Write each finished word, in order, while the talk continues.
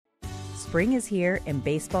Spring is here and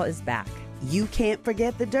baseball is back. You can't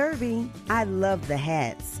forget the Derby. I love the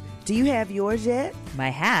hats. Do you have yours yet? My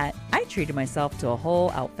hat? I treated myself to a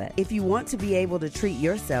whole outfit. If you want to be able to treat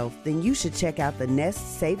yourself, then you should check out the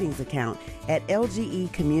Nest Savings Account at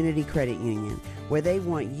LGE Community Credit Union, where they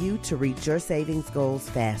want you to reach your savings goals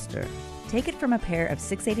faster. Take it from a pair of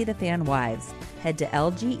 680 The Fan wives. Head to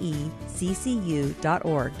lgeccu.org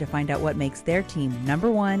to find out what makes their team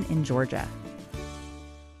 #1 in Georgia.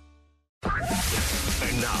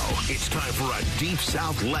 And now it's time for a Deep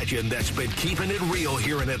South legend that's been keeping it real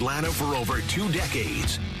here in Atlanta for over 2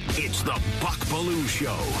 decades. It's the Buck Belue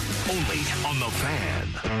Show, only on The Fan.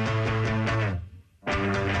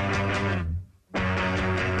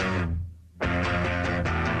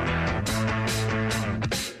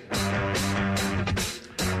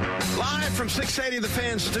 Live from 680 The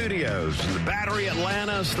Fan Studios, the Battery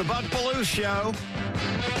Atlanta, it's the Buck Belue Show.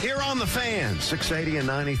 Here on The Fan, 680 and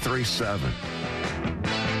 93.7.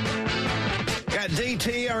 Got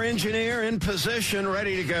DT, our engineer, in position,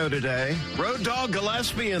 ready to go today. Road Dog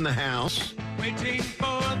Gillespie in the house. Waiting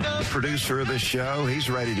for the producer of this show. He's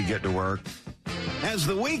ready to get to work. As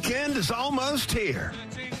the weekend is almost here.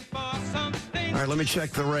 All right, let me check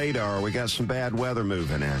the radar. We got some bad weather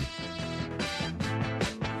moving in.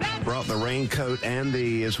 Brought the raincoat and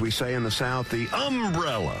the, as we say in the South, the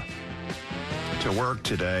umbrella to work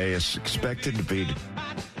today. It's expected to be,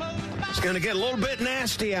 it's going to get a little bit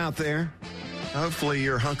nasty out there. Hopefully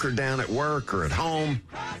you're hunkered down at work or at home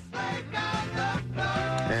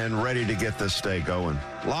and ready to get this day going.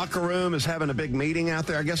 Locker room is having a big meeting out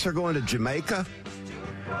there. I guess they're going to Jamaica.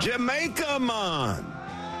 Jamaica, man.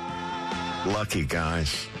 Lucky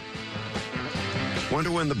guys.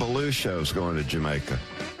 Wonder when the Belue Show's going to Jamaica.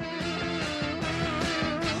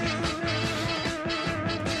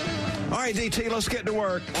 All right, DT, let's get to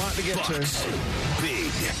work. A lot to get Bucks. to. Big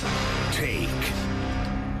Take.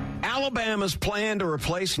 Alabama's plan to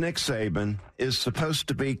replace Nick Saban is supposed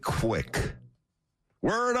to be quick.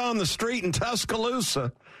 Word on the street in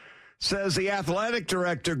Tuscaloosa says the athletic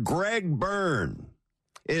director, Greg Byrne,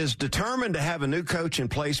 is determined to have a new coach in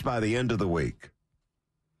place by the end of the week.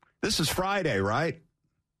 This is Friday, right?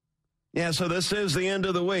 Yeah, so this is the end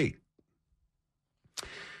of the week.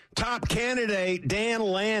 Top candidate Dan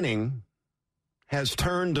Lanning has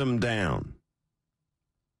turned him down.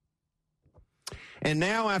 And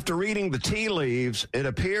now, after reading the tea leaves, it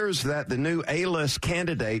appears that the new A-list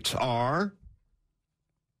candidates are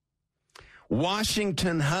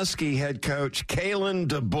Washington Husky head coach Kalen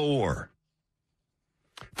DeBoer,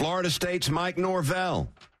 Florida State's Mike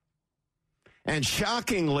Norvell, and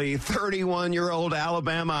shockingly, 31-year-old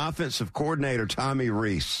Alabama offensive coordinator Tommy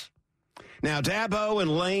Rees. Now, Dabo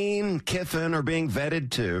and Lane Kiffin are being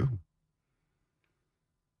vetted too.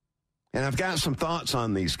 And I've got some thoughts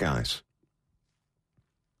on these guys.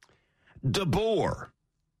 DeBoer,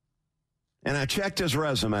 and I checked his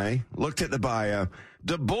resume, looked at the bio.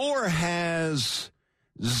 DeBoer has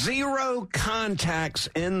 0 contacts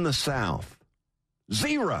in the South.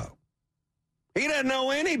 0. He doesn't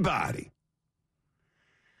know anybody.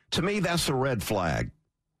 To me, that's a red flag.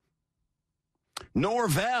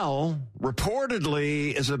 Norvell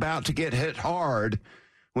reportedly is about to get hit hard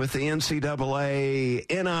with the NCAA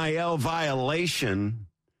NIL violation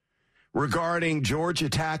regarding Georgia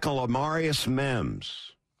tackle Amarius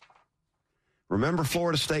Mims. Remember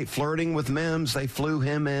Florida State flirting with Mims? They flew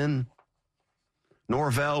him in.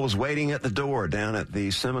 Norvell was waiting at the door down at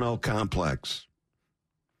the Seminole Complex.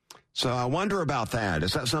 So I wonder about that.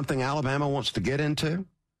 Is that something Alabama wants to get into?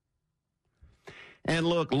 And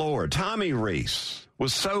look, Lord, Tommy Rees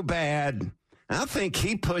was so bad, I think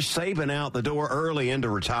he pushed Saban out the door early into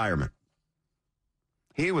retirement.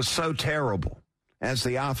 He was so terrible as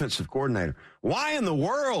the offensive coordinator. Why in the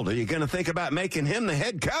world are you going to think about making him the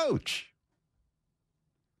head coach?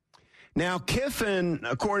 Now, Kiffin,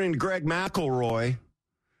 according to Greg McElroy,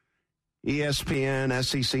 ESPN,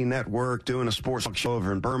 SEC Network, doing a sports show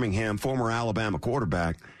over in Birmingham, former Alabama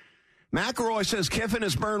quarterback, McElroy says Kiffin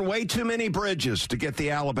has burned way too many bridges to get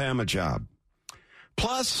the Alabama job.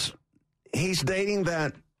 Plus, he's dating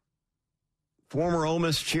that former Ole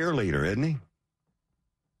Miss cheerleader, isn't he?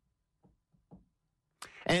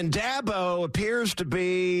 And Dabo appears to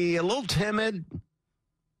be a little timid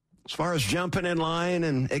as far as jumping in line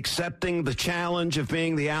and accepting the challenge of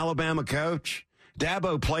being the Alabama coach.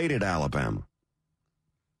 Dabo played at Alabama.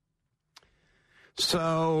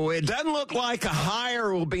 So it doesn't look like a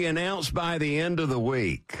hire will be announced by the end of the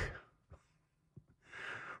week.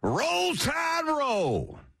 Roll Tide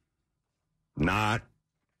roll. Not.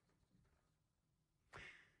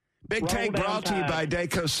 Big Take brought to you by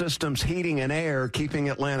Daco Systems Heating and Air, keeping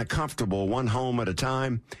Atlanta comfortable, one home at a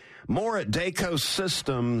time. More at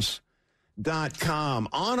dacosystems.com.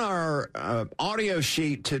 On our audio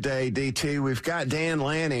sheet today, DT, we've got Dan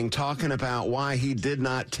Lanning talking about why he did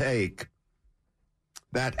not take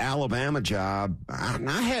that Alabama job.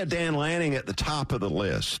 I had Dan Lanning at the top of the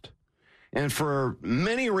list. And for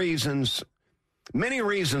many reasons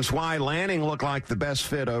why Lanning looked like the best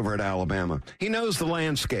fit over at Alabama. He knows the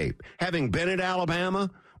landscape. Having been at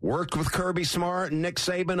Alabama, worked with Kirby Smart and Nick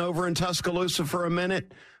Saban over in Tuscaloosa for a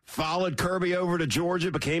minute, followed Kirby over to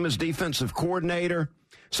Georgia, became his defensive coordinator.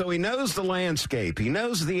 So he knows the landscape. He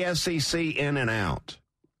knows the SEC in and out.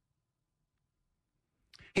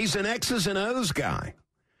 He's an X's and O's guy.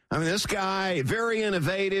 I mean, this guy, very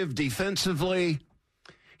innovative defensively.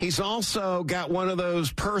 He's also got one of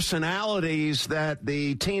those personalities that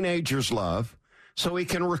the teenagers love, so he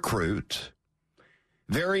can recruit.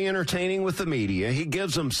 Very entertaining with the media. He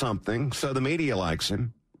gives them something, so the media likes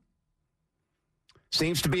him.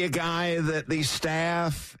 Seems to be a guy that the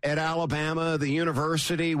staff at Alabama, the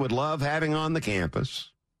university, would love having on the campus.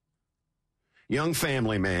 Young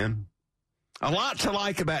family man. A lot to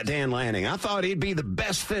like about Dan Lanning. I thought he'd be the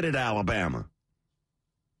best fit at Alabama.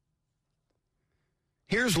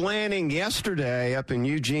 Here's Lanning yesterday up in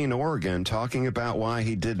Eugene, Oregon, talking about why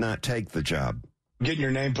he did not take the job. Getting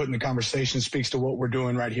your name put in the conversation speaks to what we're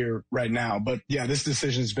doing right here, right now. But yeah, this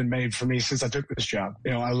decision has been made for me since I took this job.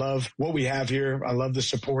 You know, I love what we have here. I love the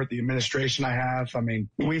support, the administration I have. I mean,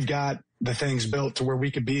 we've got the things built to where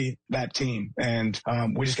we could be that team. And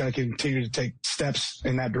we just got to continue to take steps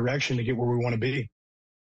in that direction to get where we want to be.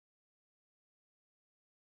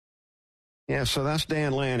 Yeah, so that's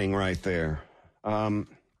Dan Lanning right there. Dan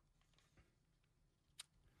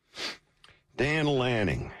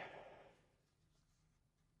Lanning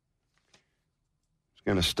is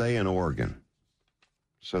going to stay in Oregon.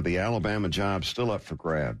 So the Alabama job's still up for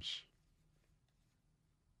grabs.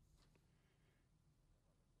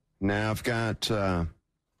 Now I've got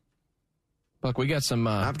Buck, we got some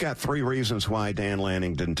I've got 3 reasons why Dan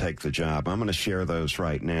Lanning didn't take the job. I'm going to share those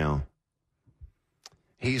right now.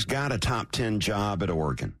 He's got a top 10 job at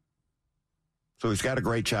Oregon. So he's got a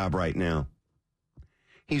great job right now.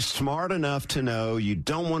 He's smart enough to know you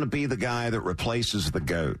don't want to be the guy that replaces the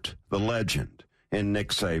GOAT, the legend, in Nick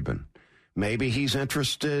Saban. Maybe he's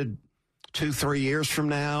interested 2-3 years from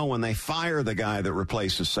now when they fire the guy that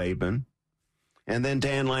replaces Saban, and then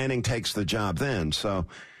Dan Lanning takes the job then. So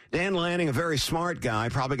Dan Lanning, a very smart guy,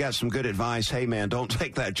 probably got some good advice. Hey, man, don't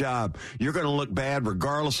take that job. You're going to look bad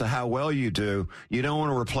regardless of how well you do. You don't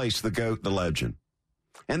want to replace the GOAT, the legend.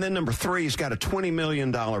 And then number 3, he's got a $20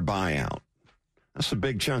 million buyout. That's a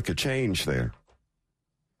big chunk of change there.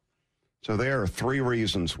 So there are 3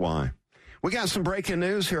 reasons why. We got some breaking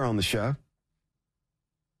news here on the show.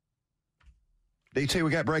 DT,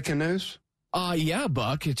 we got breaking news? Yeah,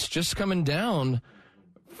 Buck. It's just coming down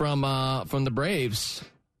from the Braves.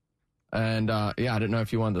 And, I didn't know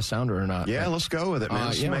if you wanted the sounder or not. Yeah, let's go with it,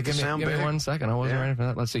 man. Make it sound big. Give me 1 second. I wasn't ready for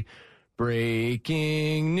that. Let's see.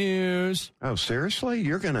 Breaking news. Oh, seriously?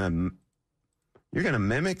 You're gonna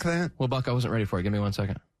mimic that? Well, Buck, I wasn't ready for it. Give me 1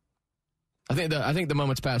 second. I think the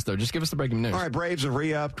moment's passed, though. Just give us the breaking news. All right, Braves have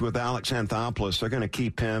re-upped with Alex Anthopoulos. They're going to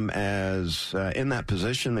keep him as in that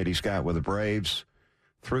position that he's got with the Braves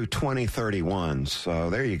through 2031.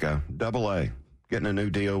 So there you go. AA, getting a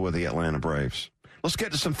new deal with the Atlanta Braves. Let's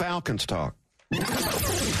get to some Falcons talk. The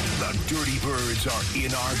Dirty Birds are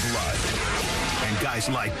in our blood. And guys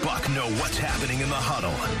like Buck know what's happening in the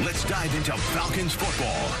huddle. Let's dive into Falcons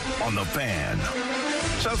football on The Fan.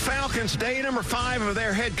 So Falcons, day number 5 of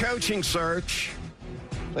their head coaching search.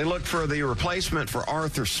 They look for the replacement for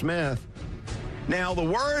Arthur Smith. Now, the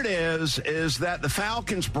word is that the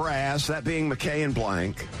Falcons brass, that being McKay and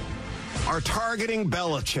Blank, are targeting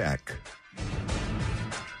Belichick.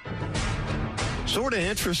 Sort of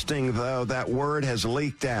interesting, though, that word has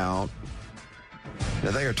leaked out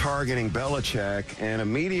that they are targeting Belichick, and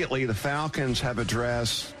immediately the Falcons have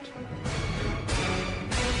addressed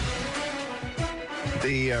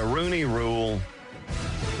the Rooney Rule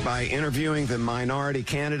by interviewing the minority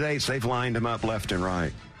candidates. They've lined them up left and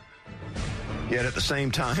right. Yet at the same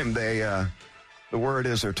time, the word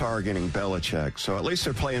is they're targeting Belichick. So at least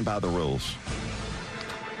they're playing by the rules.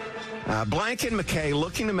 Blank and McKay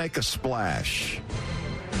looking to make a splash,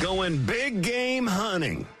 going big game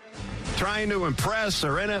hunting, trying to impress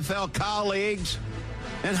their NFL colleagues,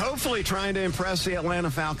 and hopefully trying to impress the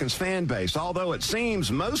Atlanta Falcons fan base, although it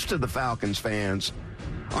seems most of the Falcons fans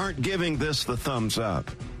aren't giving this the thumbs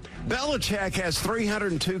up. Belichick has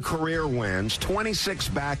 302 career wins, 26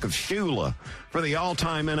 back of Shula for the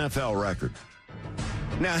all-time NFL record.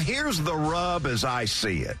 Now, here's the rub as I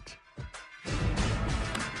see it.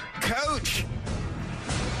 Coach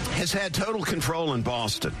has had total control in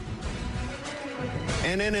Boston.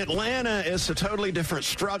 And in Atlanta, it's a totally different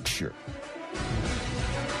structure.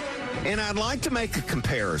 And I'd like to make a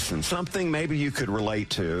comparison, something maybe you could relate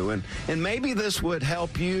to. And maybe this would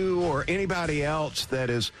help you or anybody else that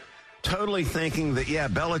is totally thinking that, yeah,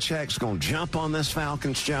 Belichick's going to jump on this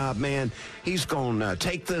Falcons job, man. He's going to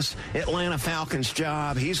take this Atlanta Falcons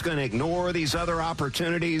job. He's going to ignore these other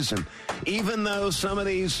opportunities. And even though some of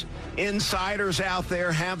these insiders out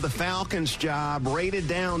there have the Falcons job rated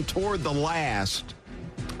down toward the last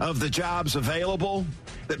of the jobs available,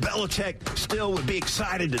 that Belichick still would be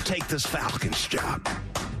excited to take this Falcons job.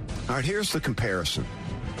 All right, here's the comparison.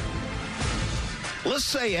 Let's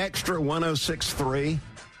say Extra 106.3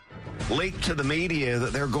 leaked to the media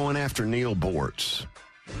that they're going after Neil Bortz.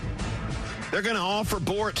 They're going to offer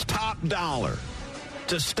Bortz top dollar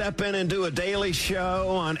to step in and do a daily show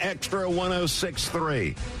on Extra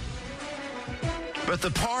 106.3. But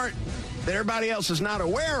the part that everybody else is not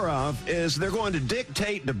aware of is they're going to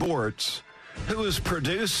dictate to Bortz who his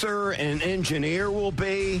producer and engineer will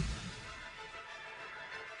be.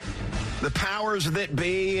 The powers that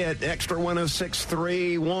be at Extra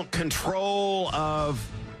 106.3 want control of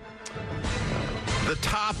the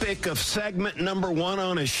topic of segment number one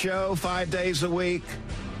on his show 5 days a week.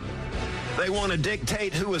 They want to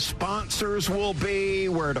dictate who his sponsors will be,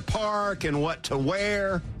 where to park, and what to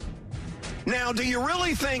wear. Now, do you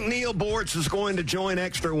really think Neil Bortz is going to join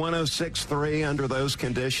Extra 106.3 under those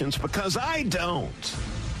conditions? Because I don't.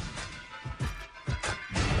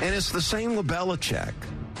 And it's the same with Belichick.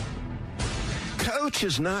 Coach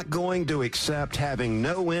is not going to accept having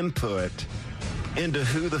no input into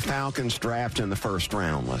who the Falcons draft in the first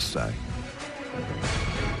round, let's say.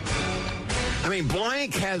 I mean,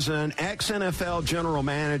 Blank has an ex-NFL general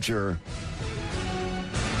manager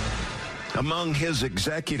among his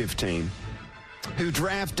executive team who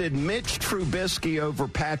drafted Mitch Trubisky over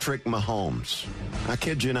Patrick Mahomes. I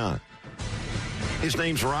kid you not. His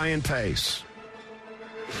name's Ryan Pace.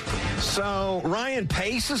 So Ryan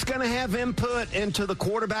Pace is going to have input into the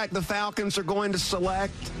quarterback the Falcons are going to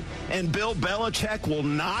select, and Bill Belichick will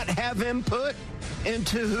not have input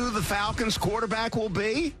into who the Falcons quarterback will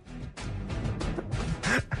be?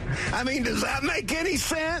 I mean, does that make any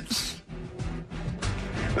sense?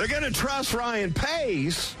 They're going to trust Ryan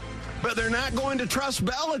Pace, but they're not going to trust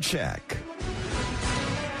Belichick.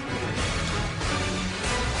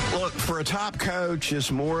 Look, for a top coach, it's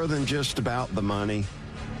more than just about the money.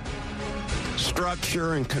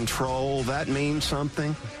 Structure and control, that means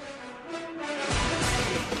something.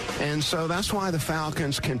 And so that's why the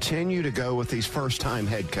Falcons continue to go with these first-time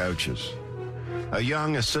head coaches. A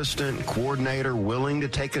young assistant coordinator willing to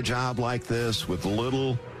take a job like this with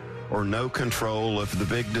little or no control of the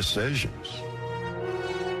big decisions.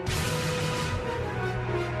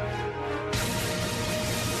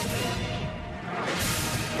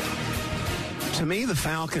 To me, the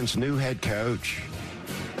Falcons' new head coach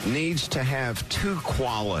needs to have two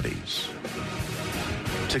qualities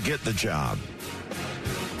to get the job.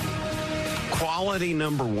 Quality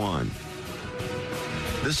number one,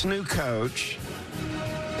 this new coach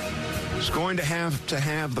is going to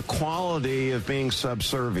have the quality of being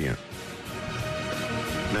subservient.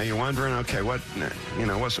 Now you're wondering, okay, what's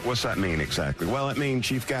that mean exactly? Well, it means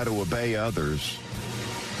you've got to obey others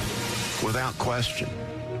without question.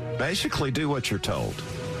 Basically, do what you're told.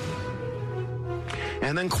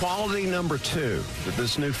 And then quality number two that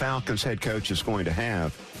this new Falcons head coach is going to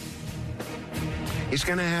have, he's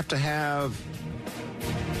going to have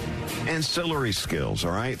ancillary skills,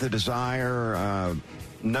 all right? The desire,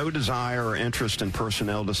 no desire or interest in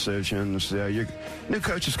personnel decisions. Your new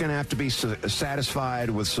coach is going to have to be satisfied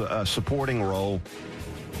with a supporting role.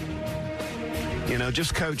 You know,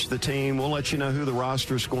 just coach the team. We'll let you know who the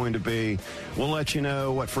roster is going to be. We'll let you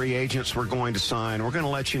know what free agents we're going to sign. We're going to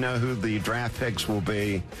let you know who the draft picks will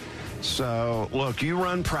be. So, look, you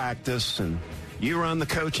run practice and you run the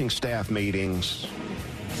coaching staff meetings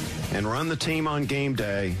and run the team on game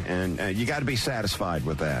day, and you got to be satisfied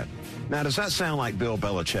with that. Now, does that sound like Bill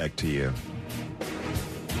Belichick to you?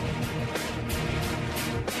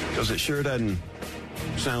 Because it sure doesn't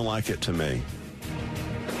sound like it to me.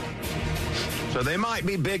 So they might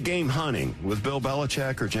be big game hunting with Bill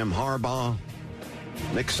Belichick or Jim Harbaugh,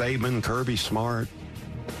 Nick Saban, Kirby Smart.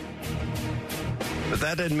 But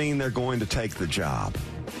that doesn't mean they're going to take the job.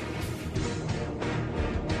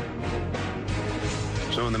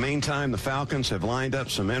 So in the meantime, the Falcons have lined up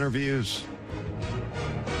some interviews.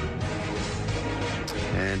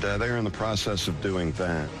 And they're in the process of doing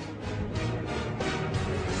that.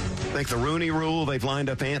 I think the Rooney Rule, they've lined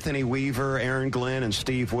up Anthony Weaver, Aaron Glenn, and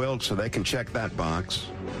Steve Wilkes, so they can check that box.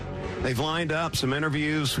 They've lined up some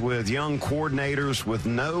interviews with young coordinators with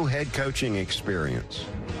no head coaching experience.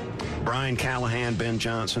 Brian Callahan, Ben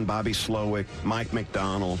Johnson, Bobby Slowick, Mike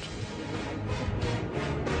McDonald.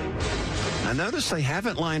 I noticed they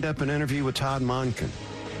haven't lined up an interview with Todd Monken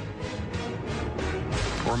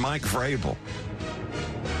or Mike Vrabel.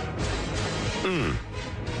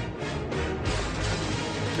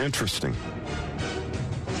 Interesting.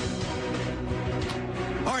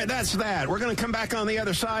 All right, that's that. We're going to come back on the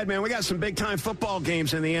other side, man. We got some big-time football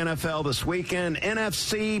games in the NFL this weekend.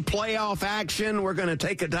 NFC playoff action. We're going to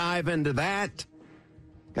take a dive into that.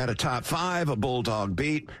 Got a top 5, a Bulldog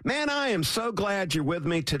beat. Man, I am so glad you're with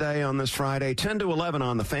me today on this Friday. 10 to 11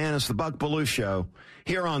 on The Fan. It's the Buck Belue Show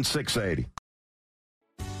here on 680.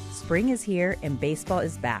 Spring is here and baseball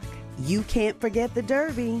is back. You can't forget the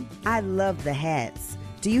Derby. I love the hats.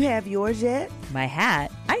 Do you have yours yet? My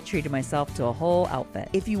hat? I treated myself to a whole outfit.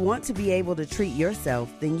 If you want to be able to treat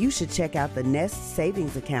yourself, then you should check out the Nest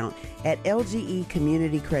Savings Account at LGE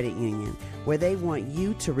Community Credit Union, where they want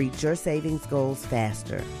you to reach your savings goals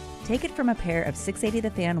faster. Take it from a pair of 680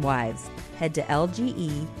 The Fan wives. Head to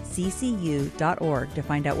lgeccu.org to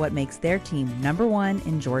find out what makes their team #1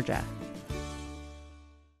 in Georgia.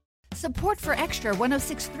 Support for Extra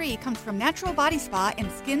 106.3 comes from Natural Body Spa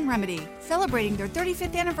and Skin Remedy, celebrating their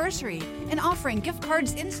 35th anniversary and offering gift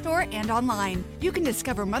cards in-store and online. You can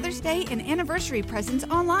discover Mother's Day and anniversary presents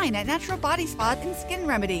online at Natural Body Spa and Skin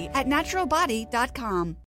Remedy at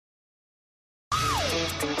naturalbody.com.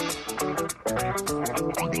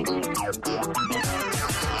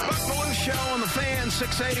 Belue Show on The Fan,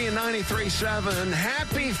 680 and 93.7.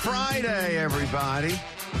 Happy Friday, everybody.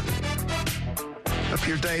 Hope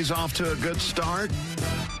your day's off to a good start.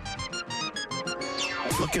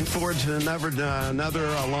 Looking forward to another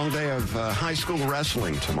long day of high school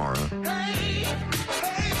wrestling tomorrow. Is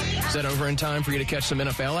that over in time for you to catch some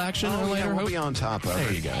NFL action later? We'll be on top of it.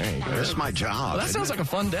 There you go. This is my job. Well, that sounds like a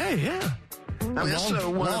fun day, yeah. I mean, that's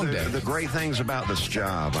one of the great things about this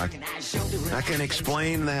job. I can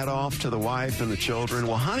explain that off to the wife and the children.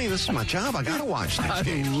 Well, honey, this is my job. I got to watch these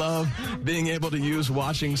games. I love being able to use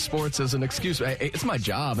watching sports as an excuse. It's my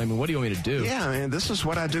job. I mean, what do you want me to do? Yeah, man, this is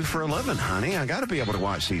what I do for a living, honey. I got to be able to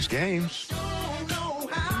watch these games.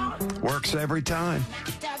 Works every time.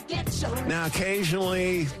 Now,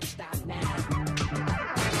 occasionally,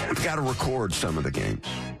 I've got to record some of the games.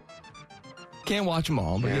 Can't watch them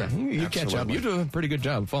all, but yeah, you catch up. You do a pretty good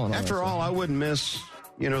job following. After all, I wouldn't miss,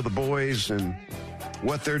 the boys and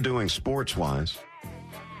what they're doing sports-wise.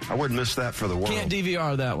 I wouldn't miss that for the world. Can't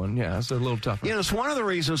DVR that one. Yeah, it's a little tougher. It's one of the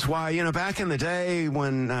reasons why, back in the day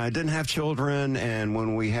when I didn't have children and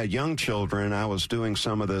when we had young children, I was doing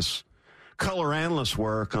some of this color analyst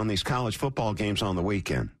work on these college football games on the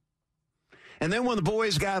weekend. And then when the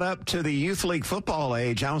boys got up to the youth league football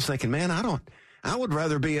age, I was thinking, man, I would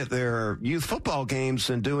rather be at their youth football games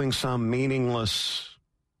than doing some meaningless,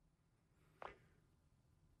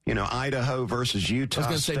 Idaho versus Utah. I was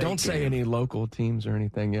going to say, don't say any local teams or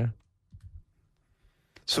anything, yeah.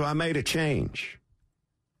 So I made a change,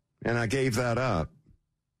 and I gave that up.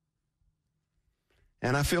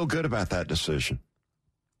 And I feel good about that decision.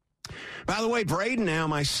 By the way, Braden now,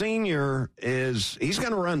 my senior, he's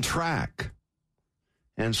going to run track.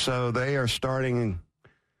 And so they are starting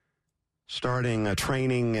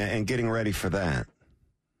training and getting ready for that.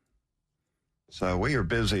 So we are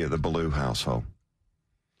busy at the Belue household.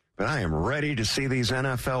 But I am ready to see these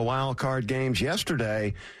NFL wildcard games.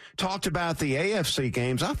 Yesterday, talked about the AFC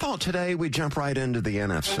games. I thought today we'd jump right into the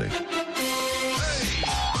NFC.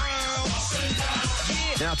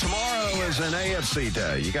 Now, tomorrow is an AFC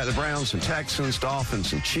day. You got the Browns and Texans,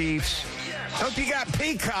 Dolphins and Chiefs. Hope you got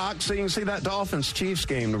Peacock so you can see that Dolphins-Chiefs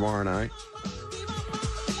game tomorrow night.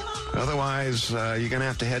 Otherwise, you're going to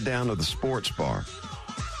have to head down to the sports bar.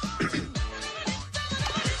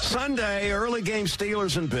 Sunday, early game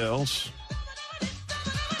Steelers and Bills.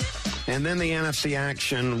 And then the NFC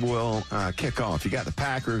action will kick off. You got the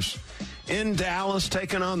Packers in Dallas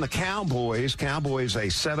taking on the Cowboys. Cowboys a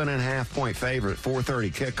 7.5-point favorite,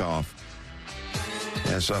 4:30 kickoff.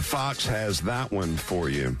 As Fox has that one for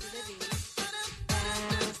you.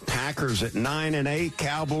 Packers at 9-8,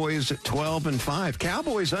 Cowboys at 12-5.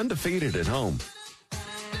 Cowboys undefeated at home.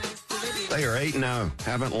 They are 8-0,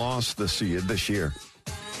 haven't lost this year.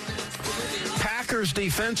 Packers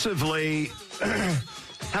defensively,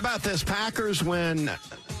 how about this? Packers when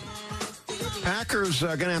Packers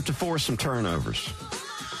are going to have to force some turnovers.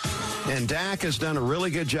 And Dak has done a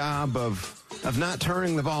really good job of not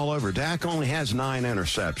turning the ball over. Dak only has 9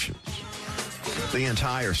 interceptions the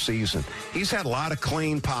entire season. He's had a lot of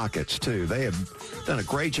clean pockets, too. They have done a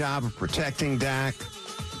great job of protecting Dak.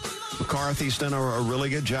 McCarthy's done a really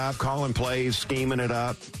good job calling plays, scheming it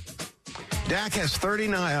up. Dak has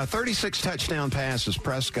 36 touchdown passes,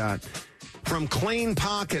 Prescott. From clean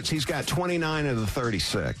pockets, he's got 29 of the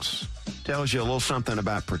 36. Tells you a little something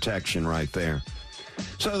about protection right there.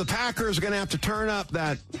 So the Packers are going to have to turn up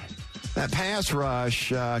that pass rush.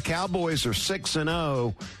 Cowboys are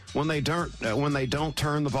 6-0 when they don't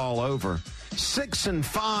turn the ball over.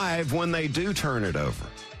 6-5 when they do turn it over.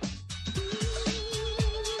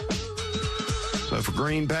 So for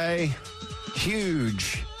Green Bay,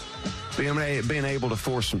 huge being able to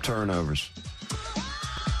force some turnovers.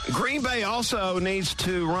 Green Bay also needs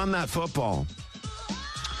to run that football.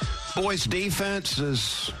 Boys' defense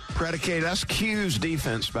is predicated. That's Q's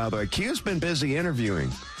defense, by the way. Q's been busy interviewing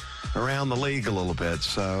around the league a little bit.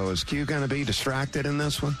 So is Q going to be distracted in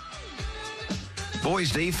this one?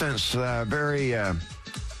 Boys' defense, very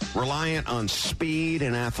reliant on speed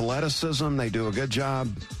and athleticism. They do a good job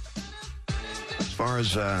as far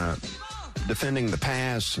as defending the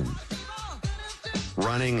pass and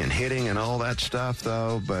running and hitting and all that stuff,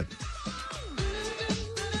 though. But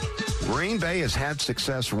Green Bay has had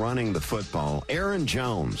success running the football. Aaron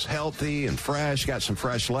Jones, healthy and fresh, got some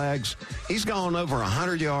fresh legs. He's gone over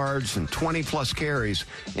 100 yards and 20-plus carries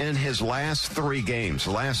in his last 3 games.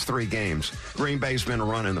 The last 3 games, Green Bay's been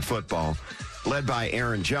running the football, led by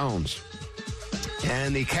Aaron Jones.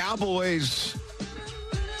 And the Cowboys,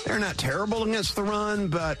 they're not terrible against the run,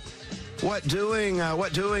 but running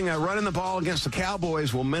the ball against the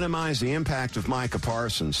Cowboys will minimize the impact of Micah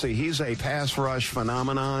Parsons. See, he's a pass rush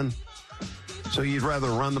phenomenon, so you'd rather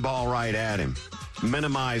run the ball right at him,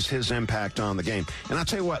 minimize his impact on the game. And I'll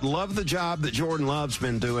tell you what, love the job that Jordan Love's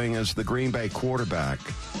been doing as the Green Bay quarterback.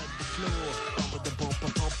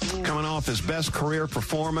 Coming off his best career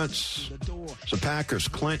performance, the Packers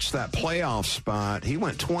clinched that playoff spot. He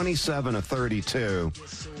went 27 of 32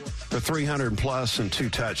 for 300-plus and 2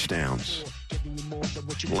 touchdowns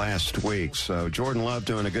last week. So Jordan Love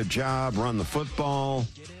doing a good job, run the football.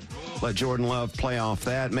 Let Jordan Love play off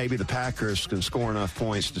that. Maybe the Packers can score enough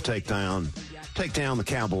points to take down the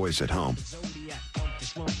Cowboys at home.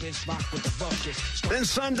 Then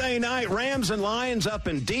Sunday night, Rams and Lions up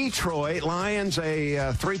in Detroit. Lions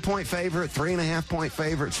a 3-point favorite, 3.5-point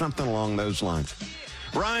favorite, something along those lines.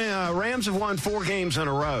 Rams have won 4 games in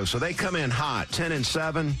a row, so they come in hot,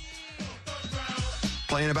 10-7,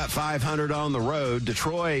 playing about 500 on the road.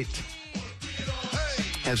 Detroit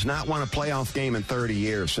has not won a playoff game in 30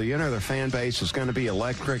 years, so their fan base is going to be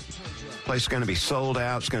electric. Place is going to be sold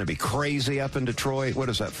out. It's going to be crazy up in Detroit. What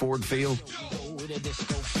is that, Ford Field?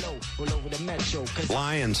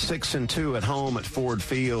 Lions 6-2 at home at Ford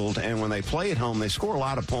Field, and when they play at home, they score a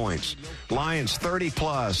lot of points. Lions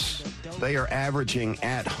 30-plus. They are averaging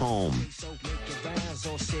at home.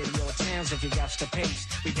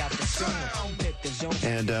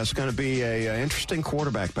 And it's going to be an interesting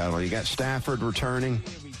quarterback battle. You got Stafford returning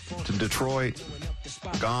to Detroit.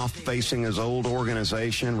 Goff facing his old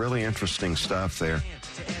organization. Really interesting stuff there.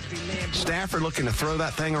 Stafford looking to throw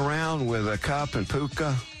that thing around with a Kupp and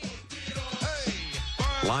Puka.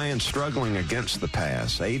 Lions struggling against the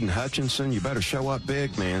pass. Aiden Hutchinson, you better show up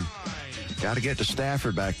big, man. Got to get to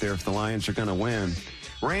Stafford back there if the Lions are going to win.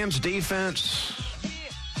 Rams defense,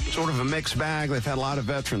 sort of a mixed bag. They've had a lot of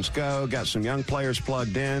veterans go, got some young players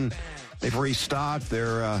plugged in. They've restocked.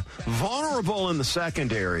 They're vulnerable in the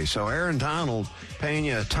secondary. So Aaron Donald paying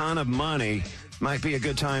you a ton of money might be a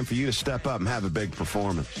good time for you to step up and have a big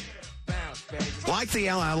performance. Like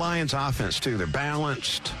the Lions offense, too. They're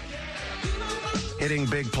balanced. Hitting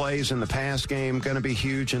big plays in the pass game, going to be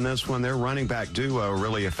huge in this one. Their running back duo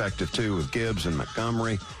really effective, too, with Gibbs and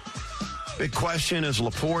Montgomery. Big question is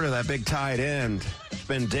Laporta, that big tight end, has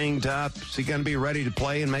been dinged up. Is he going to be ready to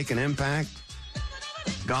play and make an impact?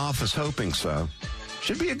 Goff is hoping so.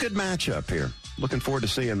 Should be a good matchup here. Looking forward to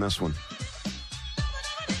seeing this one.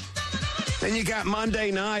 Then you got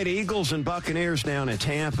Monday night, Eagles and Buccaneers down in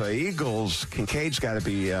Tampa. Eagles,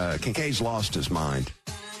 Kincaid's lost his mind.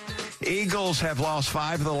 Eagles have lost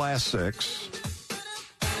 5 of the last 6.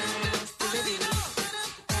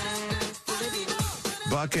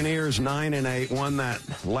 Buccaneers 9-8, won that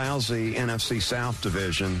lousy NFC South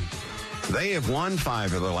division. They have won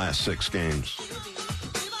 5 of the last 6 games.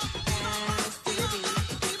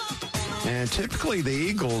 And typically the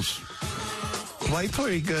Eagles play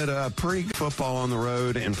pretty good football on the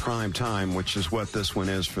road in prime time, which is what this one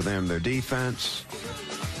is for them. Their defense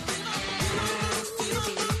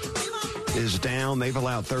is down. They've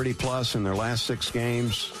allowed 30-plus in their last 6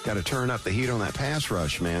 games. Got to turn up the heat on that pass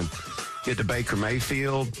rush, man. Get to Baker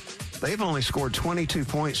Mayfield. They've only scored 22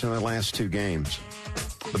 points in their last 2 games,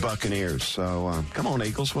 the Buccaneers. So, come on,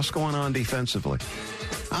 Eagles. What's going on defensively?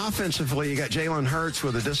 Offensively, you got Jalen Hurts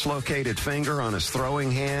with a dislocated finger on his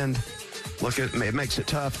throwing hand. It makes it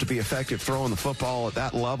tough to be effective throwing the football at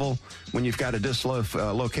that level when you've got a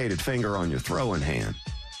dislocated finger on your throwing hand.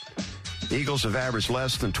 The Eagles have averaged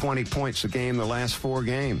less than 20 points a game the last 4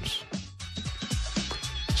 games.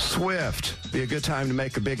 Swift, be a good time to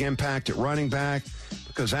make a big impact at running back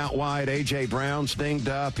because out wide, A.J. Brown's dinged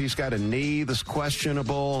up. He's got a knee that's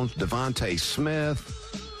questionable. Devontae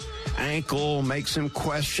Smith, ankle makes him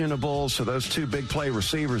questionable. So those 2 big play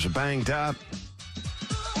receivers are banged up.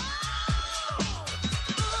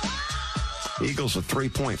 Eagles a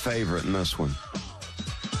 3-point favorite in this one.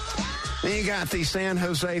 Then you got the San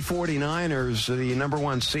Jose 49ers, the number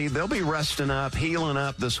 1 seed. They'll be resting up, healing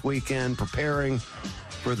up this weekend, preparing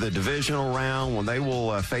for the divisional round when they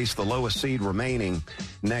will face the lowest seed remaining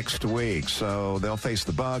next week. So they'll face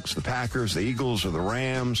the Bucs, the Packers, the Eagles, or the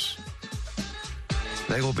Rams.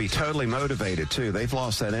 They will be totally motivated, too. They've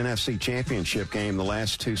lost that NFC Championship game the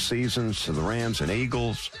last 2 seasons to the Rams and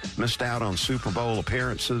Eagles, missed out on Super Bowl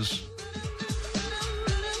appearances.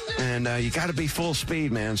 And you got to be full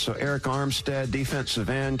speed, man. So Eric Armstead,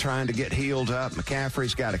 defensive end, trying to get healed up.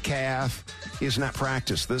 McCaffrey's got a calf. He has not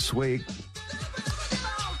practiced this week.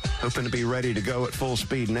 Hoping to be ready to go at full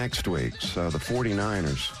speed next week. So the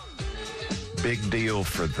 49ers, big deal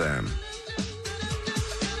for them.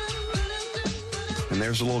 And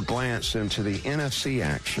there's a little glance into the NFC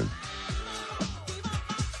action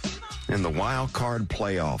in the wild card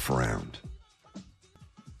playoff round.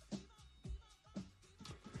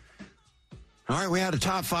 All right, we had a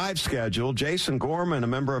top 5 schedule. Jason Gorman, a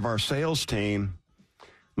member of our sales team,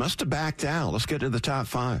 must have backed out. Let's get to the top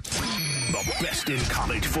 5. The best in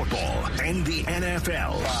college football and the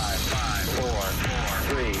NFL. 5, 4,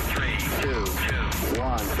 3, 2,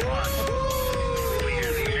 1.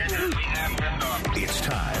 It's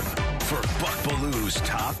time for Buck Belue's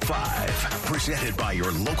Top 5. Presented by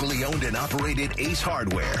your locally owned and operated Ace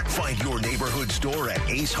Hardware. Find your neighborhood store at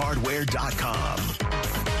acehardware.com.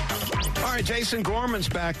 All right, Jason Gorman's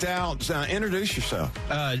backed out. Introduce yourself.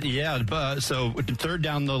 So third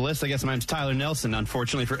down the list, I guess my name's Tyler Nelson,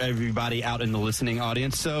 unfortunately for everybody out in the listening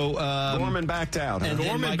audience. So Gorman backed out. And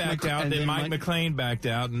Gorman backed out, then Mike McClain backed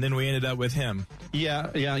out, and then we ended up with him.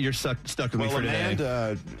 Yeah, you're stuck with me for today.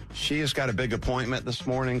 Amanda, she has got a big appointment this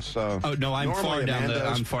morning, so... Oh, no, I'm far down the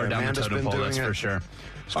totem pole, that's for sure.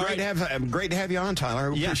 It's great to have you on, Tyler.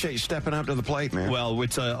 I appreciate you stepping up to the plate, man. Well,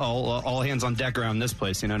 it's all hands on deck around this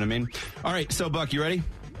place, you know what I mean? All right, so, Buck, you ready?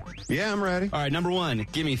 Yeah, I'm ready. All right, number 1,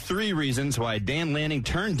 give me 3 reasons why Dan Lanning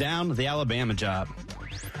turned down the Alabama job.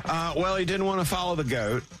 Well, he didn't want to follow the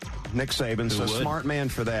GOAT, Nick Saban, so smart man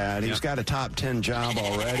for that. He's got a top 10 job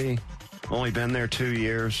already, only been there 2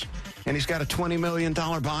 years, and he's got a $20 million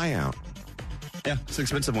buyout. Yeah, it's an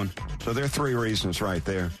expensive one. So there are 3 reasons right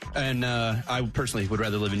there. And I personally would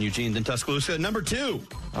rather live in Eugene than Tuscaloosa. Number 2.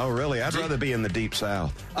 Oh, really? I'd rather be in the deep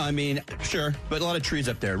south. I mean, sure, but a lot of trees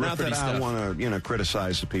up there. Not that I want to,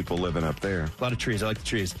 criticize the people living up there. A lot of trees. I like the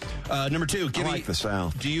trees. Number 2. I like the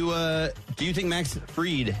south. Do you think Max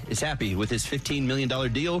Fried is happy with his $15 million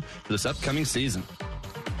deal for this upcoming season?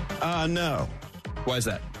 No. Why is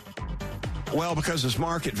that? Well, because his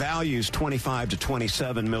market value is $25 to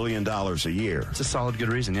 $27 million a year. It's a solid, good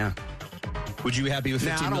reason, yeah. Would you be happy with $15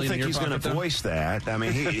 million? I don't think he's going to voice that. I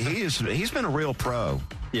mean, he's been a real pro.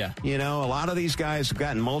 Yeah. You know, a lot of these guys have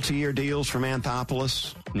gotten multi-year deals from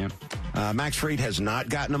Anthopoulos. Yeah. Max Fried has not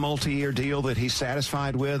gotten a multi-year deal that he's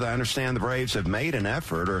satisfied with. I understand the Braves have made an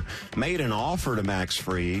effort or made an offer to Max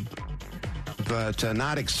Fried, but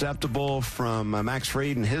not acceptable from Max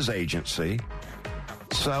Fried and his agency.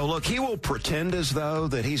 So, look, he will pretend as though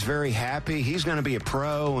that he's very happy. He's going to be a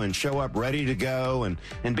pro and show up ready to go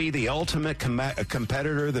and be the ultimate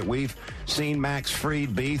competitor that we've seen Max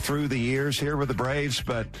Fried be through the years here with the Braves.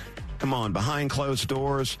 But, come on, behind closed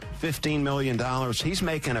doors, $15 million. He's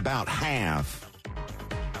making about half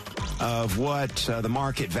of what the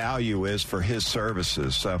market value is for his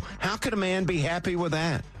services. So how could a man be happy with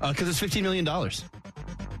that? Because it's $15 million.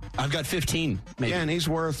 I've got 15, maybe. Yeah, and he's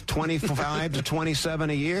worth 25 to 27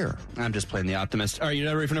 a year. I'm just playing the optimist. All right, you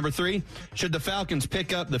ready for number 3? Should the Falcons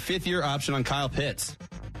pick up the 5th-year option on Kyle Pitts?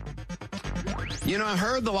 You know, I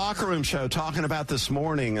heard the Locker Room Show talking about this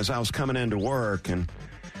morning as I was coming into work, and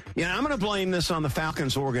Yeah, I'm going to blame this on the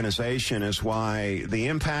Falcons organization as why the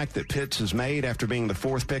impact that Pitts has made after being the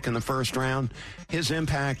 4th pick in the first round, his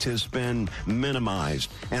impact has been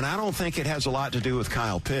minimized. And I don't think it has a lot to do with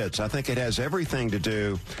Kyle Pitts. I think it has everything to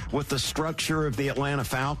do with the structure of the Atlanta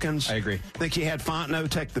Falcons. I agree. I think you had Fontenot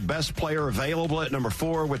take the best player available at number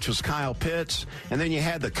 4, which was Kyle Pitts. And then you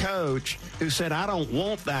had the coach who said, I don't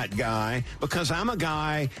want that guy because I'm a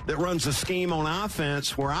guy that runs a scheme on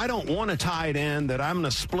offense where I don't want a tight end that I'm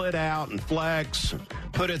going to split out and flex,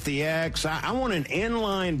 put at the X. I want an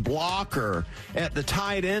inline blocker at the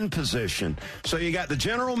tight end position. So you got the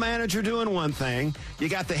general manager doing one thing, you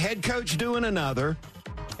got the head coach doing another,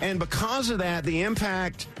 and because of that, the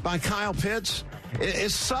impact by Kyle Pitts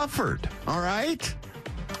is suffered, all right?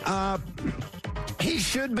 He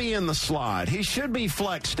should be in the slot. He should be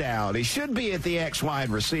flexed out. He should be at the X wide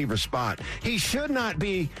receiver spot. He should not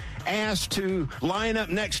be asked to line up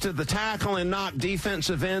next to the tackle and knock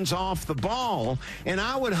defensive ends off the ball. And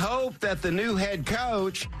I would hope that the new head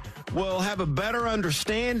coach will have a better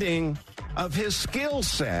understanding of his skill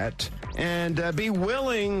set and be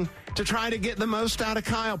willing to try to get the most out of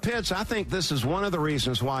Kyle Pitts. I think this is one of the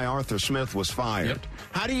reasons why Arthur Smith was fired. Yep.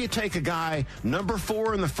 How do you take a guy number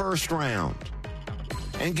 4 in the first round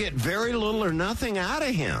and get very little or nothing out of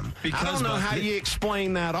him? Because I don't know how you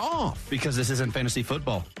explain that off. Because this isn't fantasy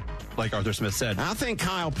football, like Arthur Smith said. I think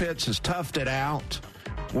Kyle Pitts has toughed it out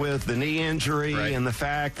with the knee injury and the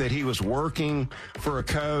fact that he was working for a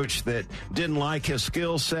coach that didn't like his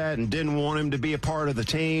skill set and didn't want him to be a part of the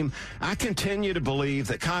team. I continue to believe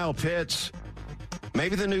that Kyle Pitts,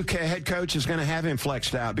 maybe the new head coach is going to have him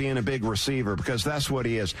flexed out being a big receiver because that's what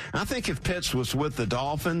he is. I think if Pitts was with the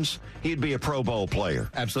Dolphins, he'd be a Pro Bowl player.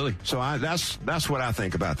 Absolutely. So that's what I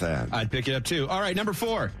think about that. I'd pick it up too. All right, number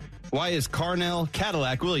 4. Why is Carnell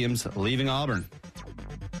Cadillac Williams leaving Auburn?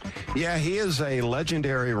 Yeah, he is a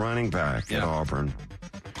legendary running back at Auburn.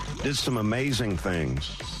 Did some amazing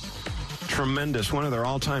things. Tremendous. One of their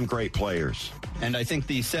all-time great players. And I think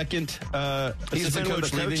the second he's been coach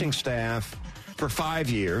with the coaching staff for 5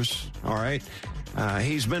 years, all right?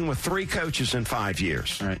 He's been with 3 coaches in 5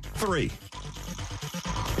 years. All right. 3.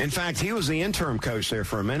 In fact, he was the interim coach there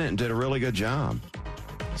for a minute and did a really good job.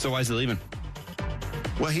 So why is he leaving?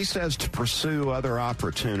 Well, he says to pursue other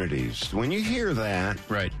opportunities. When you hear that,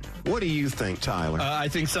 right? What do you think, Tyler? I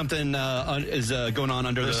think something is going on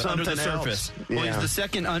under the surface. Yeah. Well, he's the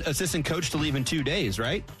second assistant coach to leave in 2 days,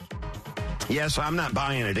 right? Yes, I'm not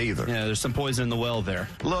buying it either. Yeah, there's some poison in the well there.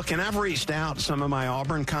 Look, and I've reached out to some of my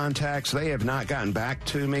Auburn contacts. They have not gotten back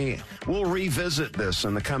to me. We'll revisit this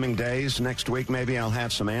in the coming days. Next week, maybe I'll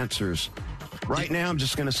have some answers. Right now, I'm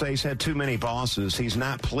just going to say he's had too many bosses. He's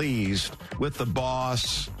not pleased with the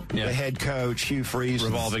boss, the head coach, Hugh Freeze.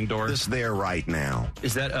 Revolving door. This there right now.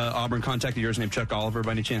 Is that Auburn contact of yours named Chuck Oliver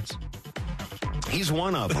by any chance? He's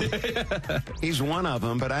one of them. He's one of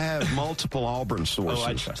them, but I have multiple Auburn sources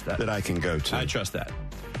I trust that. I can go to. I trust that.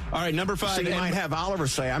 All right, number 5. So you might have Oliver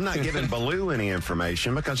say, I'm not giving Belue any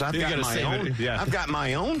information because I've got my own. I've got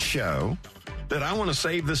my own show that I want to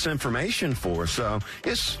save this information for. So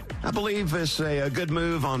I believe it's a good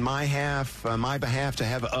move on my behalf to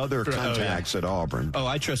have other contacts at Auburn. Oh,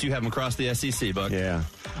 I trust you have them across the SEC, Buck. Yeah.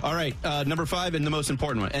 All right, number 5 and the most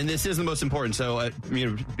important one. And this is the most important, so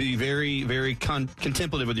be very, very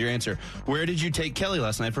contemplative with your answer. Where did you take Kelly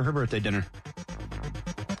last night for her birthday dinner?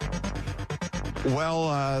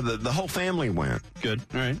 Well, the whole family went. Good.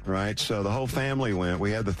 All right. Right. So the whole family went. We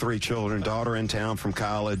had the 3 children, daughter in town from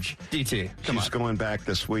college. DT. She's going back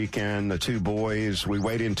this weekend. The 2 boys. We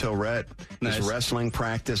waited until his wrestling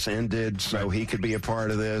practice ended so he could be a part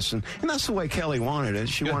of this. And that's the way Kelly wanted it.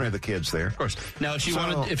 She wanted the kids there. Of course. Now,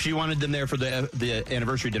 if she wanted them there for the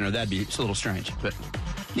anniversary dinner, that'd be a little strange. But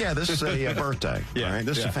yeah, this is a birthday. Right?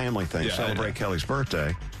 This is a family thing. Celebrate Kelly's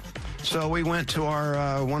birthday. So we went to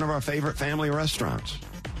our one of our favorite family restaurants.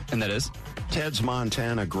 And that is? Ted's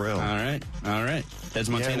Montana Grill. All right. Ted's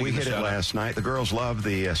Montana. Yeah, we hit it last night. The girls love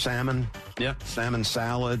the salmon. Yeah. Salmon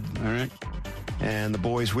salad. All right. And the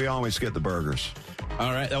boys, we always get the burgers.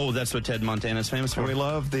 All right. Oh, that's what Ted Montana is famous for? And we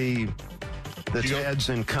love the Ted's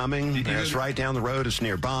in Cumming. It's right down the road. It's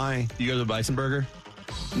nearby. You go to the Bison Burger?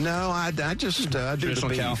 No, I just do the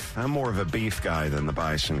beef. Cow. I'm more of a beef guy than the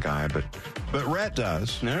bison guy, but Rhett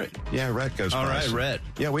does. All right. Yeah, Rhett goes all bison. All right, Rhett.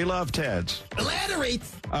 Yeah, we love Ted's. Elaborate.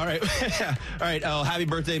 All right. All right. Oh, happy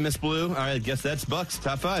birthday, Miss Blue. All right, I guess that's Buck's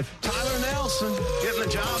top 5. Tyler Nelson getting the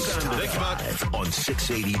job done. Thanks, Buck. On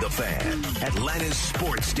 680 The Fan, Atlanta's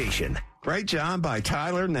sports station. Great job by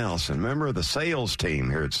Tyler Nelson, member of the sales team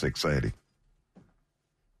here at 680.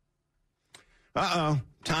 Uh-oh.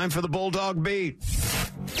 Time for the Bulldog Beat.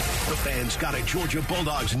 The Fan's got a Georgia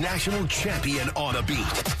Bulldogs national champion on a beat.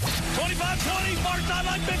 25-20, far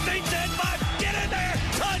sideline, 15, 10, 5, get in there,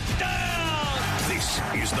 touchdown! This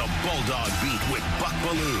is the Bulldog Beat with Buck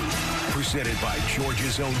Belue, presented by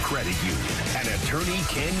Georgia's own credit union and attorney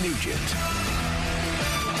Ken Nugent.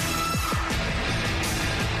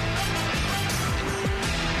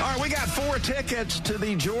 All right, we got 4 tickets to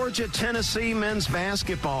the Georgia-Tennessee men's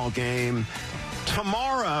basketball game.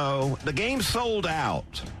 Tomorrow, the game's sold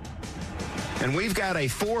out. And we've got a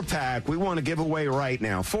 4-pack we want to give away right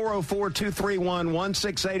now.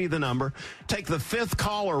 404-231-1680, the number. Take the 5th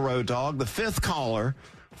caller, Road Dog, the 5th caller.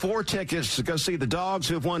 4 tickets to go see the Dogs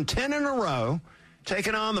who have won 10 in a row.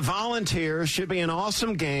 Taking on the Volunteers. Should be an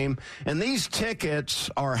awesome game. And these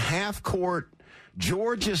tickets are half-court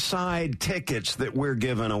Georgia side tickets that we're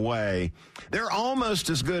giving away. They're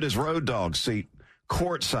almost as good as Road Dog seat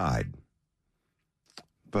courtside.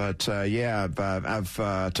 But,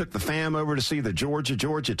 I've took the fam over to see the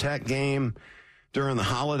Georgia Tech game during the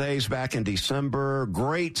holidays back in December.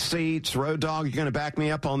 Great seats. Road Dog, you're going to back me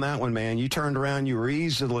up on that one, man. You turned around. You were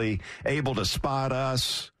easily able to spot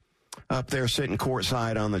us up there sitting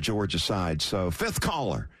courtside on the Georgia side. So 5th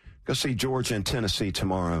caller, go see Georgia and Tennessee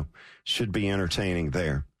tomorrow. Should be entertaining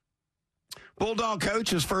there. Bulldog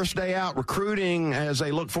coaches first day out recruiting as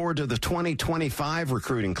they look forward to the 2025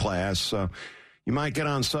 recruiting class. So you might get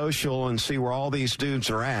on social and see where all these dudes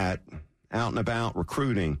are at, out and about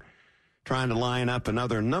recruiting, trying to line up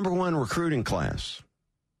another #1 recruiting class.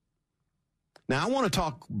 Now, I want to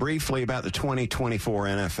talk briefly about the 2024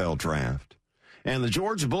 NFL draft and the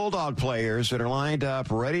Georgia Bulldog players that are lined up,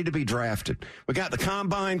 ready to be drafted. We got the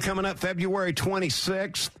Combine coming up February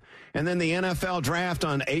 26th, and then the NFL draft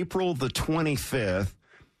on April the 25th.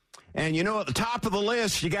 And, you know, at the top of the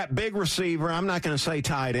list, you got big receiver. I'm not going to say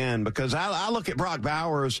tight end because I look at Brock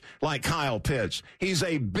Bowers like Kyle Pitts. He's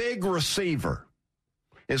a big receiver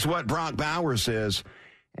is what Brock Bowers is.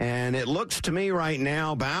 And it looks to me right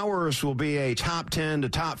now Bowers will be a top 10 to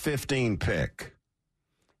top 15 pick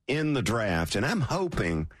in the draft. And I'm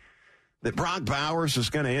hoping that Brock Bowers is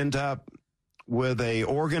going to end up with a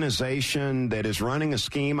organization that is running a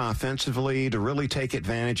scheme offensively to really take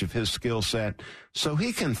advantage of his skill set so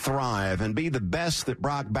he can thrive and be the best that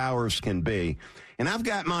Brock Bowers can be. And I've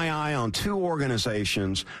got my eye on 2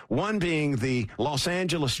 organizations, one being the Los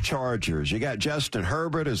Angeles Chargers. You got Justin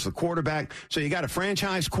Herbert as the quarterback. So you got a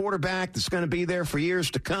franchise quarterback that's going to be there for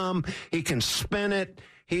years to come. He can spin it.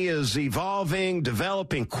 He is evolving,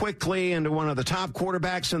 developing quickly into one of the top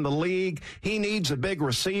quarterbacks in the league. He needs a big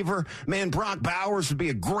receiver. Man, Brock Bowers would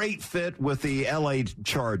be a great fit with the L.A.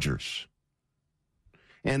 Chargers.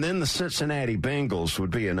 And then the Cincinnati Bengals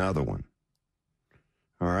would be another one.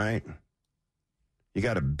 All right? You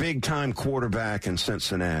got a big-time quarterback in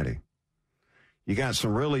Cincinnati. You got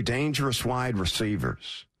some really dangerous wide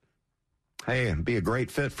receivers. Hey, it'd be a great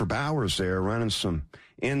fit for Bowers there, running some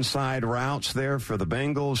inside routes there for the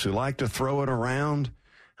Bengals who like to throw it around.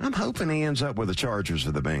 I'm hoping he ends up with the Chargers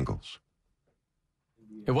or the Bengals.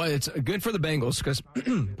 Well, it's good for the Bengals because,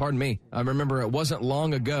 pardon me, I remember it wasn't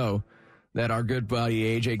long ago that our good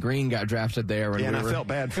buddy A.J. Green got drafted there. And I felt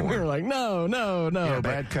bad for him. We were like, no. Yeah,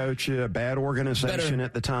 bad coach, bad organization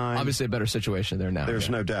at the time. Obviously a better situation there now.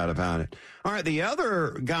 There's no doubt about it. All right, the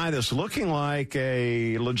other guy that's looking like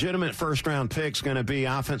a legitimate first-round pick is going to be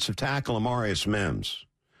offensive tackle Amarius Mims.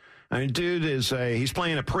 I mean, dude he's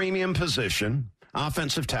playing a premium position,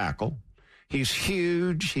 offensive tackle. He's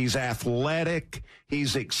huge. He's athletic.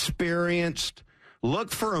 He's experienced.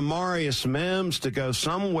 Look for Amarius Mims to go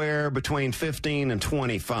somewhere between 15 and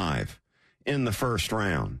 25 in the first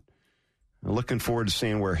round. Looking forward to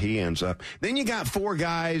seeing where he ends up. Then you got 4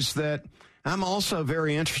 guys that I'm also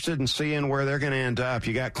very interested in seeing where they're going to end up.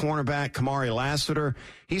 You got cornerback Kamari Lassiter.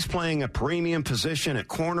 He's playing a premium position at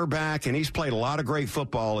cornerback, and he's played a lot of great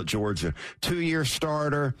football at Georgia. 2-year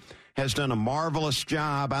starter, has done a marvelous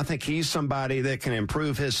job. I think he's somebody that can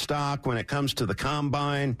improve his stock when it comes to the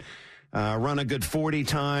combine. Run a good 40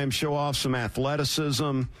 time, show off some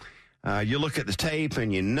athleticism. You look at the tape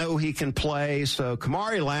and you know he can play. So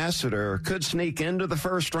Kamari Lassiter could sneak into the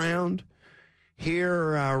first round.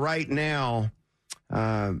 Here right now,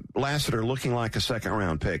 Lassiter looking like a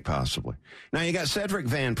second-round pick possibly. Now you got Cedric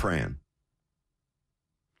Van Pran,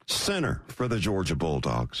 center for the Georgia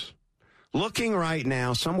Bulldogs. Looking right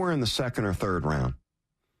now somewhere in the second or third round.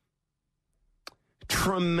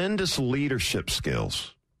 Tremendous leadership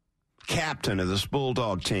skills. Captain of this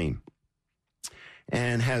Bulldog team,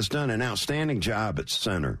 and has done an outstanding job at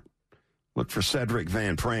center. Look for Cedric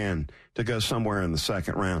Van Pran to go somewhere in the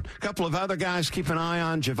second round. A couple of other guys keep an eye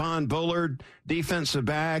on. Javon Bullard, defensive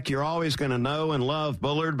back. You're always going to know and love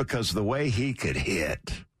Bullard because of the way he could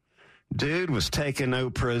hit. Dude was taking no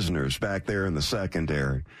prisoners back there in the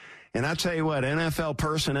secondary. And I tell you what, NFL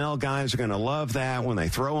personnel guys are going to love that when they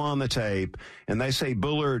throw on the tape and they say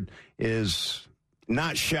Bullard is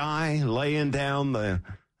not shy, laying down the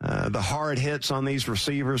hard hits on these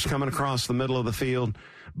receivers coming across the middle of the field.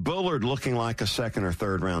 Bullard looking like a second or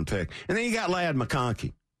third round pick. And then you got Ladd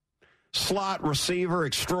McConkey, slot receiver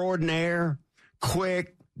extraordinaire,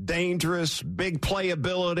 quick, dangerous, big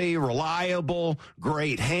playability, reliable,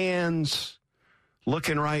 great hands,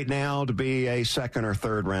 looking right now to be a second or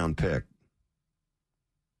third round pick.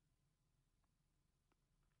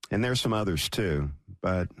 And there's some others too,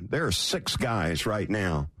 but there are 6 guys right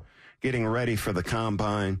now getting ready for the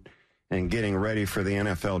combine and getting ready for the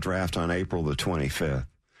NFL draft on April the 25th.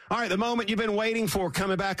 All right, the moment you've been waiting for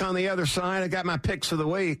coming back on the other side. I got my picks of the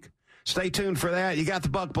week. Stay tuned for that. You got the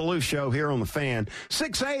Buck Belue Show here on the Fan.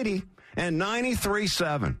 680 and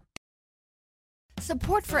 93.7.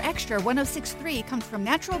 Support for Extra 106.3 comes from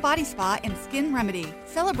Natural Body Spa and Skin Remedy,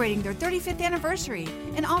 celebrating their 35th anniversary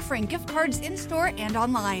and offering gift cards in-store and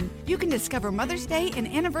online. You can discover Mother's Day and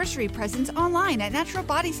anniversary presents online at Natural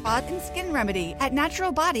Body Spa and Skin Remedy at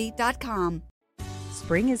naturalbody.com.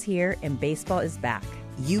 Spring is here and baseball is back.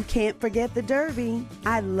 You can't forget the Derby.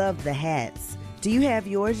 I love the hats. Do you have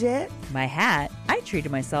yours yet? My hat? I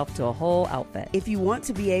treated myself to a whole outfit. If you want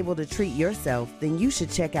to be able to treat yourself, then you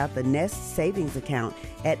should check out the Nest Savings Account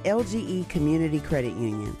at LGE Community Credit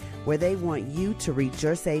Union, where they want you to reach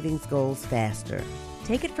your savings goals faster.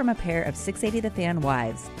 Take it from a pair of 680 The Fan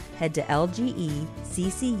wives. Head to lgeccu.org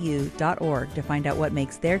to find out what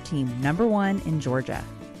makes their team #1 in Georgia.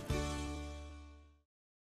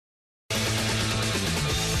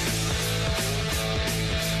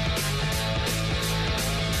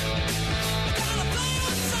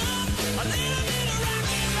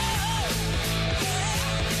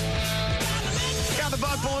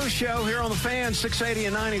 Show here on the Fan, 680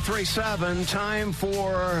 and 93.7. Time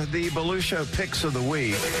for the Belue Show Picks of the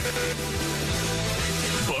Week.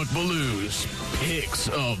 Buck Belue's Picks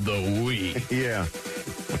of the Week. Yeah.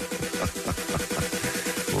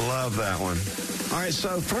 Love that one. All right,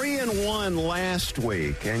 so 3-1 last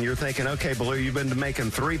week, and you're thinking, okay, Belue, you've been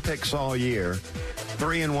making 3 picks all year.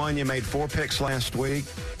 3-1, you made 4 picks last week.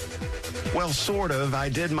 Well, sort of. I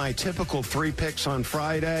did my typical 3 picks on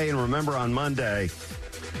Friday, and remember on Monday,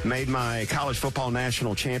 made my college football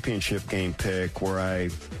national championship game pick where I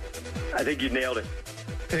think you nailed it.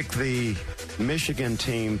 Picked the Michigan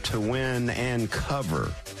team to win and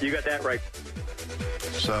cover. You got that right.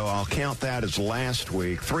 So I'll count that as last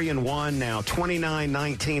week. 3-1 now,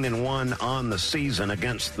 29-19-1 on the season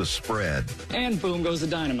against the spread. And boom goes the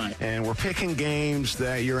dynamite. And we're picking games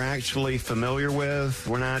that you're actually familiar with.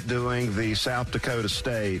 We're not doing the South Dakota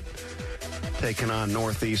State taking on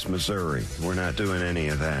Northeast Missouri. We're not doing any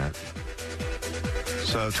of that.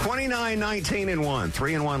 So 29-19-1,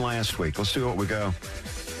 3-1 last week. Let's see what we go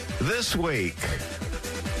this week.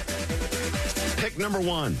 Pick number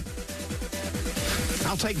 1.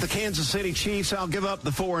 I'll take the Kansas City Chiefs. I'll give up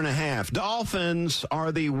the 4.5. Dolphins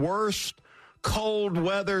are the worst cold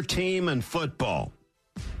weather team in football.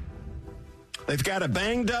 They've got a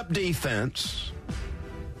banged up defense.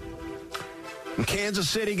 And Kansas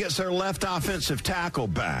City gets their left offensive tackle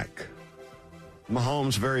back.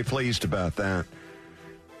 Mahomes very pleased about that.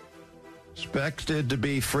 Expected to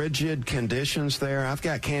be frigid conditions there. I've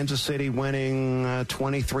got Kansas City winning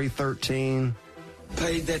 23-13.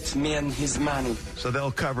 Pay that man his money. So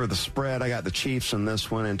they'll cover the spread. I got the Chiefs in this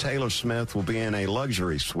one, and Taylor Smith will be in a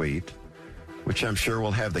luxury suite, which I'm sure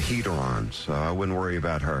will have the heater on, so I wouldn't worry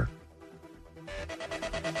about her.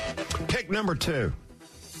 Pick number 2.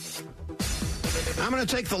 I'm going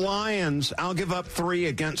to take the Lions. I'll give up 3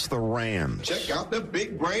 against the Rams. Check out the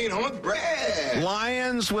big brain on bread.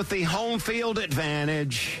 Lions with the home field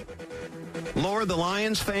advantage. Lord, the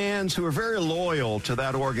Lions fans who are very loyal to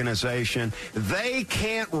that organization, they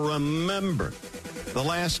can't remember the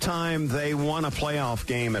last time they won a playoff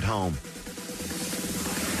game at home.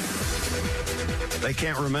 They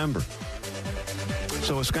can't remember.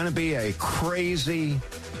 So it's going to be a crazy,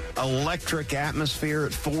 electric atmosphere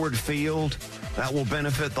at Ford Field. That will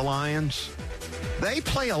benefit the Lions. They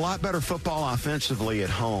play a lot better football offensively at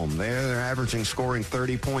home. They're averaging scoring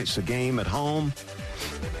 30 points a game at home.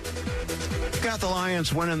 Got the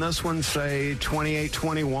Lions winning this one, say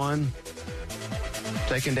 28-21.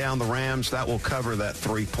 Taking down the Rams, that will cover that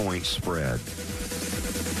 3-point spread.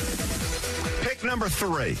 Pick number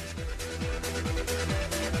 3.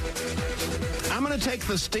 going to take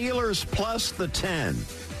the Steelers plus the 10.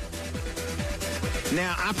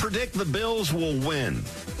 Now, I predict the Bills will win,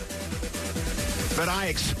 but I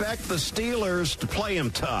expect the Steelers to play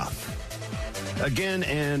them tough. Again,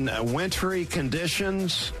 in wintry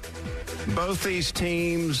conditions, both these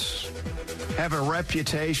teams have a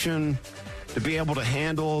reputation to be able to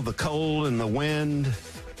handle the cold and the wind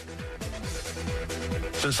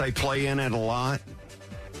since they play in it a lot.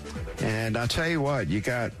 And I tell you what, you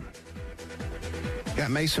got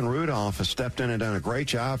Mason Rudolph has stepped in and done a great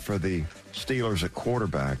job for the Steelers at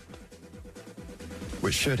quarterback,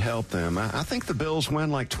 which should help them. I think the Bills win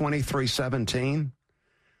like 23-17.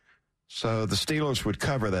 So the Steelers would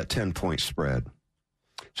cover that 10-point spread.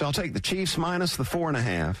 So I'll take the Chiefs minus the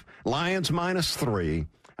 4.5, Lions minus 3.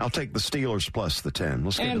 I'll take the Steelers plus the 10.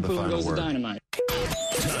 Let's get to the final word. Dynamite.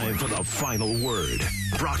 Time for the final word.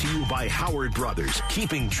 Brought to you by Howard Brothers,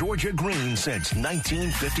 keeping Georgia green since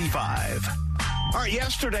 1955. All right,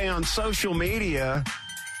 yesterday on social media,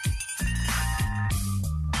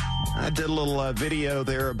 I did a little video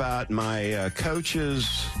there about my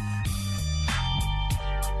coaches'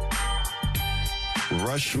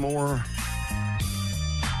 Rushmore,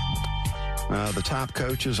 the top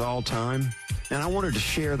coaches all time. And I wanted to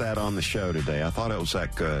share that on the show today. I thought it was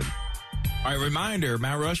that good. All right, reminder,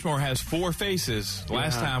 Mount Rushmore has 4 faces.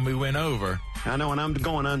 Last time we went over. I know, and I'm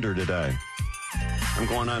going under today. I'm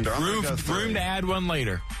going under. Room to add one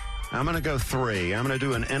later. I'm going to go 3. I'm going to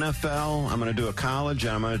do an NFL, I'm going to do a college,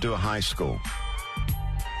 and I'm going to do a high school.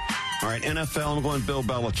 All right, NFL, I'm going Bill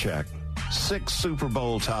Belichick. 6 Super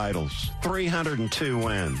Bowl titles, 302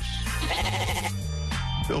 wins.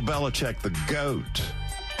 Bill Belichick, the GOAT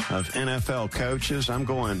of NFL coaches. I'm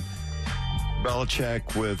going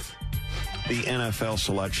Belichick with the NFL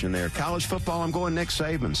selection there. College football, I'm going Nick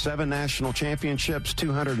Saban. 7 national championships,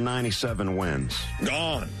 297 wins.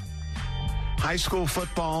 Gone. High school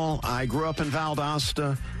football, I grew up in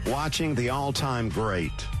Valdosta watching the all-time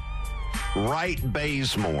great, Wright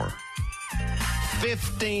Bazemore.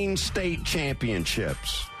 15 state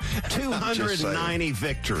championships, 290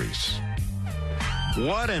 victories.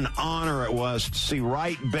 What an honor it was to see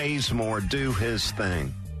Wright Bazemore do his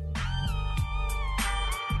thing.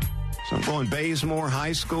 So I'm going Bazemore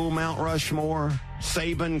High School, Mount Rushmore,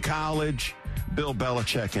 Saban College, Bill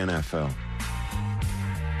Belichick NFL.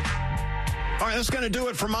 All right, that's going to do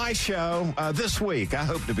it for my show this week. I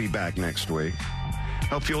hope to be back next week.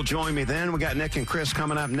 Hope you'll join me then. We got Nick and Chris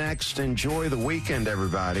coming up next. Enjoy the weekend,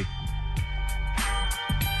 everybody.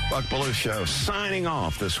 Buck Belue Show signing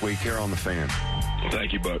off this week here on The Fan.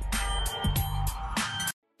 Thank you, Buck.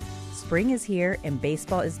 Spring is here and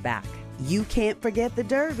baseball is back. You can't forget the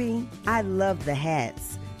Derby. I love the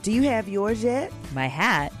hats. Do you have yours yet? My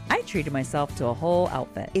hat? I treated myself to a whole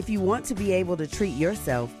outfit. If you want to be able to treat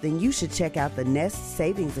yourself, then you should check out the Nest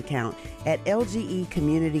Savings Account at LGE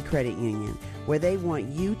Community Credit Union, where they want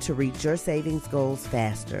you to reach your savings goals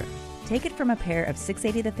faster. Take it from a pair of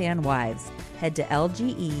 680 The Fan wives. Head to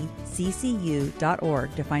lgeccu.org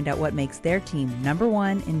to find out what makes their team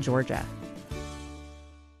 #1 in Georgia.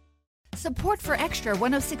 Support for Extra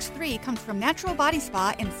 106.3 comes from Natural Body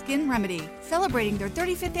Spa and Skin Remedy, celebrating their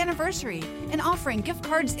 35th anniversary and offering gift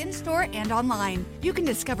cards in-store and online. You can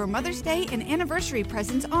discover Mother's Day and anniversary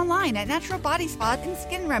presents online at Natural Body Spa and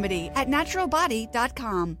Skin Remedy at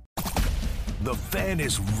naturalbody.com. The Fan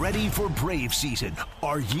is ready for Brave season.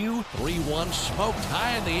 Are you? 3-1 smoked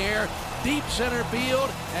high in the air, deep center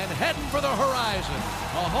field, and heading for the horizon.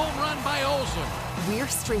 A home run by Olsen. We're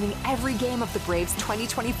streaming every game of the Braves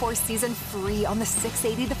 2024 season free on the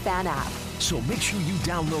 680 The Fan app. So make sure you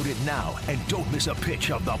download it now and don't miss a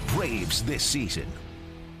pitch of the Braves this season.